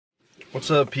What's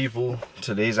up, people?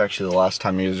 Today's actually the last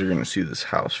time you guys are gonna see this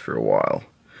house for a while.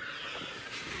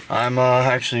 I'm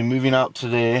actually moving out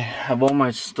today. I have all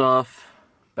my stuff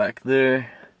back there,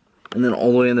 and then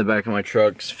all the way in the back of my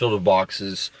truck's filled with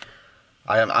boxes.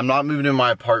 I'm not moving in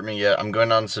my apartment yet. I'm going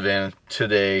down to Savannah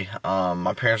today.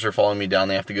 My parents are following me down.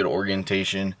 They have to go to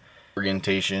orientation.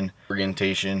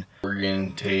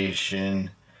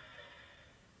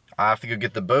 I have to go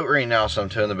get the boat right now, so I'm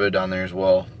towing the boat down there as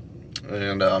well.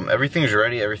 And everything's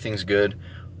ready, everything's good.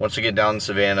 Once I get down in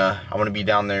Savannah, I'm gonna be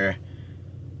down there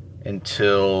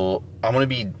until I'm gonna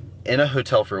be in a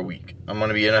hotel for a week. I'm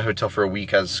gonna be in a hotel for a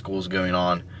week as school's going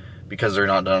on because they're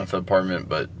not done with the apartment,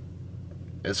 but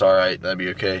it's alright, that'd be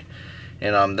okay.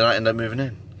 And then I end up moving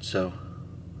in. So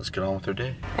let's get on with our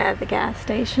day. At the gas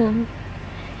station,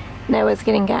 Noah's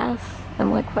getting gas,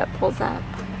 and look what pulls up.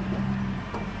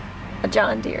 A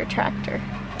John Deere tractor.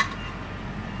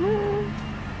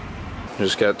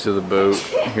 Just got to the boat.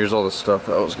 Here's all the stuff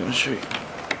that I was gonna show you.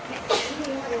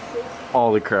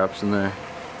 All the crap's in there.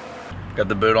 Got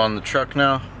the boat on the truck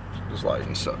now. This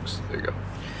lighting sucks. There you go.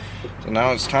 So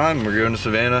now it's time. We're going to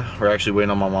Savannah. We're actually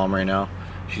waiting on my mom right now.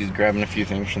 She's grabbing a few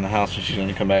things from the house and she's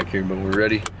gonna come back here, but we're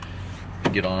ready to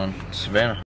get on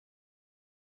Savannah.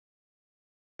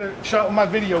 Shot with my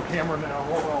video camera now.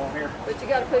 Hold on here. But you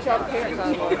gotta push all the parents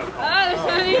out of the way.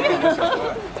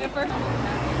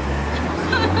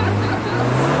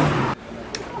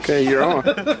 Okay, you're on.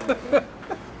 Are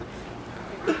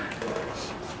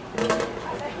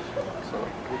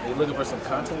you looking for some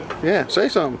content? Yeah, say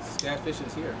something. Catfish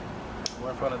is here. We're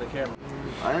in front of the camera.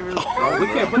 I ain't really. We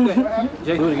can't put that.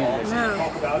 Jay, do it again.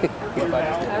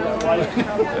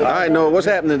 Alright, Noah, what's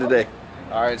happening today?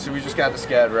 Alright, so we just got the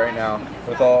SCAD right now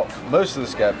with most of the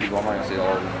SCAD people. I'm not gonna say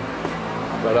all of them.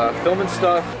 But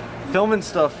filming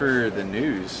stuff for the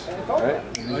news, right?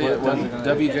 Oh, yeah,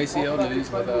 WJCL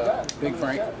News with Big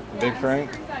Frank. Big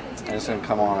Frank. And it's gonna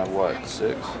come on at what,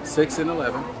 6? 6 and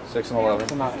 11. 6 and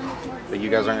 11. But you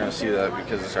guys aren't gonna see that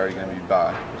because it's already gonna be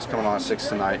by. It's coming on at 6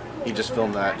 tonight. He just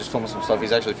filmed that. Just filming some stuff.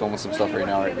 He's actually filming some stuff right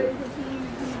now, right there.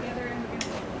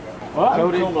 Well,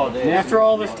 after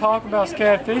all this talk about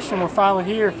SCAD fishing, we're finally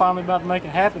here, finally about to make it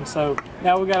happen. So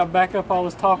now we got to back up all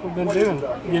this talk we've been doing,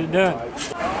 get it done.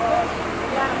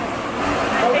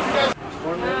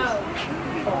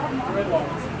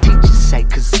 Teachers say,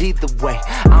 cause either way,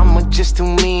 I'ma just do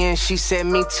me and she said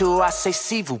me too. I say,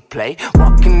 see vous play.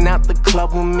 Walking out the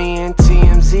club with me and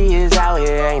TMZ is out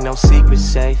here, ain't no secret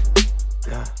safe.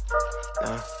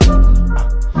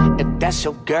 If that's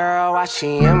your girl, why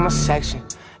she in my section?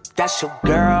 That's your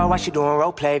girl, why she doing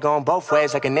role play, going both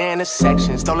ways like an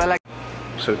intersection. Stole it like.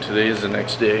 So today is the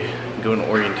next day. I'm going to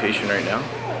orientation right now.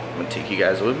 I'm gonna take you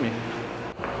guys with me. Is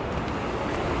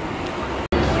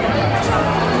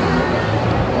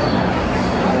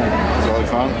that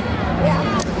fun? Yeah.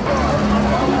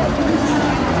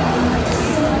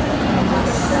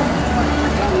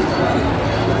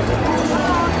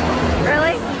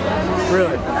 Really?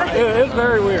 Really? It's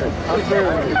very weird. It's very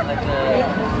weird.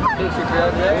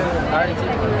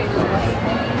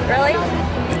 Really?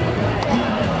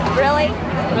 Really?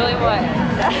 Really what?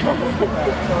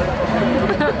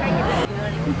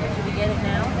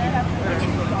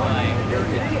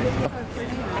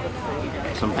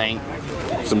 Some paint.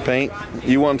 Some paint?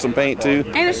 You want some paint too?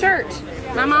 And a shirt.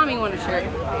 My mommy wanted a shirt.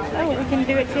 Oh, we can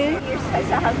do it too? You're supposed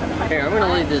to have some type Here, I'm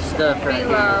gonna leave this stuff right We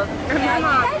here. love. of... Yeah, you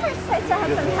guys are supposed to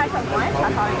have some type of lunch.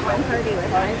 I thought 1:30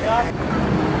 was lunch.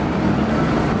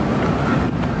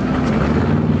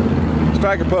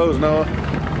 Strike a pose, Noah.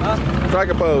 Strike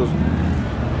a pose. Show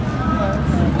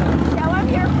them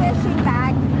your fishing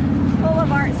bag full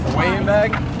of art supplies. Weighing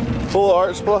bag? Full of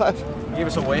art supplies? Give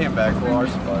us a weighing bag full of art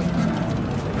supplies.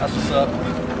 That's what's up.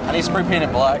 I need spray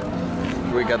painted black.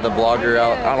 We got the vlogger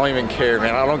out. I don't even care,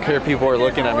 man. I don't care if people are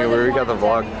looking at me. We got the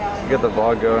vlog. We got the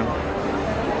vlog going.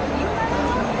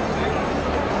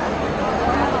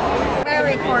 We're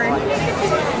recording.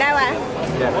 Noah.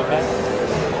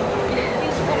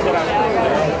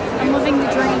 I'm living the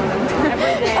dream.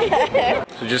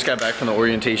 So just got back from the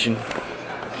orientation.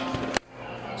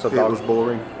 So that was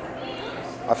boring.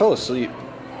 I fell asleep.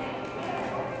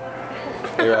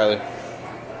 Hey Riley.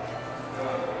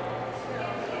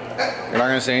 You're not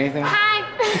gonna say anything? Hi.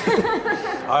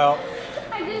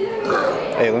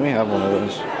 Hey, let me have one of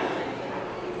those.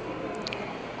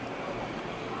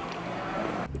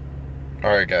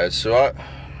 Alright guys, so oh,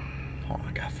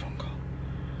 I got a phone call.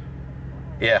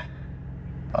 Yeah.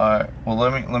 Alright, well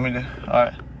let me do,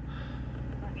 alright.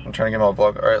 I'm trying to get my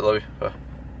vlog. Alright, love you. Bye.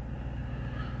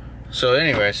 So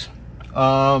anyways,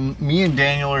 me and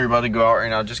Daniel are about to go out right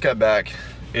now. Just got back.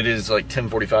 It is like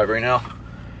 10:45 right now.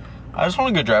 I just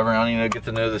want to go drive around, you know, get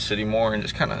to know the city more, and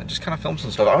just kind of film some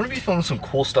stuff. I want to be filming some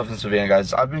cool stuff in Savannah,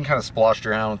 guys. I've been kind of splashed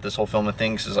around with this whole filming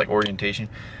thing. This is like orientation.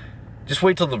 Just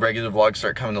wait till the regular vlogs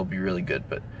start coming; they'll be really good.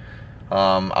 But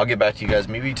I'll get back to you guys.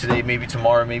 Maybe today, maybe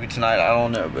tomorrow, maybe tonight. I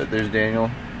don't know. But there's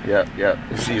Daniel. Yep.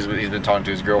 He's been talking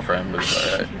to his girlfriend, but it's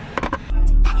alright.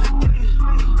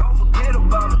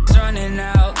 Running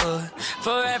out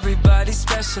for everybody,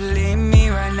 especially me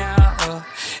right now.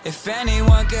 If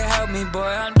anyone can help me, boy,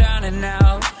 I'm down and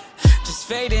out. Just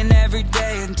fading every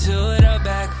day until it all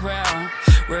back round.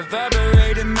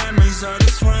 Reverberating memories of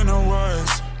this winter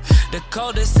was the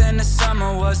coldest, and the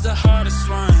summer was the hardest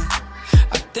one.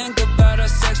 I think about our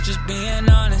sex, just being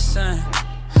honest, son.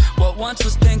 What once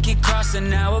was pinky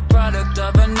crossing, now a product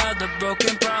of another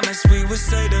broken promise. We would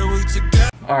say that we together.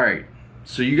 Alright,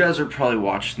 so you guys are probably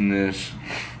watching this.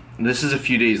 This is a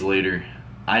few days later.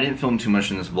 I didn't film too much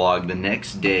in this vlog. The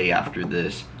next day after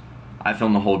this, I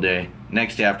filmed the whole day.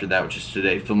 Next day after that, which is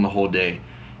today, filmed the whole day.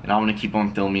 And I'm going to keep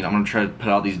on filming. I'm going to try to put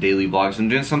out these daily vlogs. I'm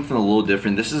doing something a little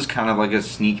different. This is kind of like a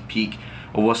sneak peek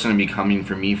of what's going to be coming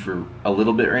for me for a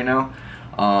little bit right now.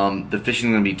 The fishing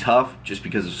is going to be tough just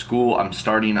because of school.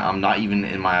 I'm not even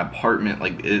in my apartment.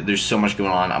 Like, there's so much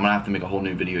going on. I'm going to have to make a whole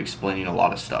new video explaining a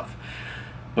lot of stuff.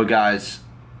 But guys,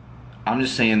 I'm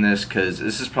just saying this because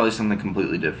this is probably something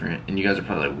completely different, and you guys are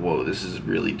probably like, whoa, this is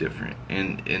really different,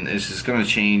 and it's just gonna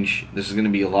change. This is gonna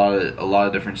be a lot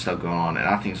of different stuff going on, and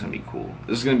I think it's gonna be cool.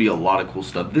 This is gonna be a lot of cool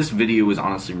stuff. This video was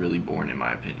honestly really boring in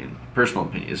my opinion, personal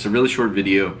opinion. It's a really short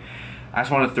video. I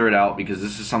just want to throw it out because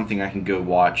this is something I can go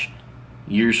watch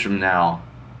years from now,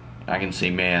 and I can say,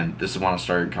 man, this is when I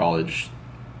started college,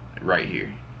 right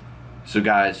here. So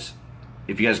guys,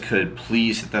 if you guys could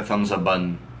please hit that thumbs up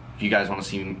button if you guys want to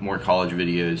see more college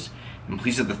videos, and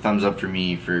please hit the thumbs up for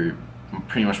me for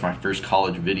pretty much my first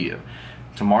college video.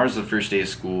 Tomorrow's the first day of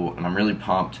school, and I'm really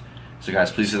pumped. So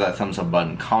guys, please hit that thumbs up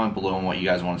button. Comment below on what you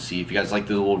guys want to see. If you guys like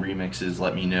the little remixes,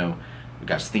 let me know. But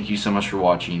guys, thank you so much for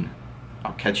watching.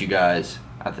 I'll catch you guys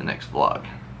at the next vlog.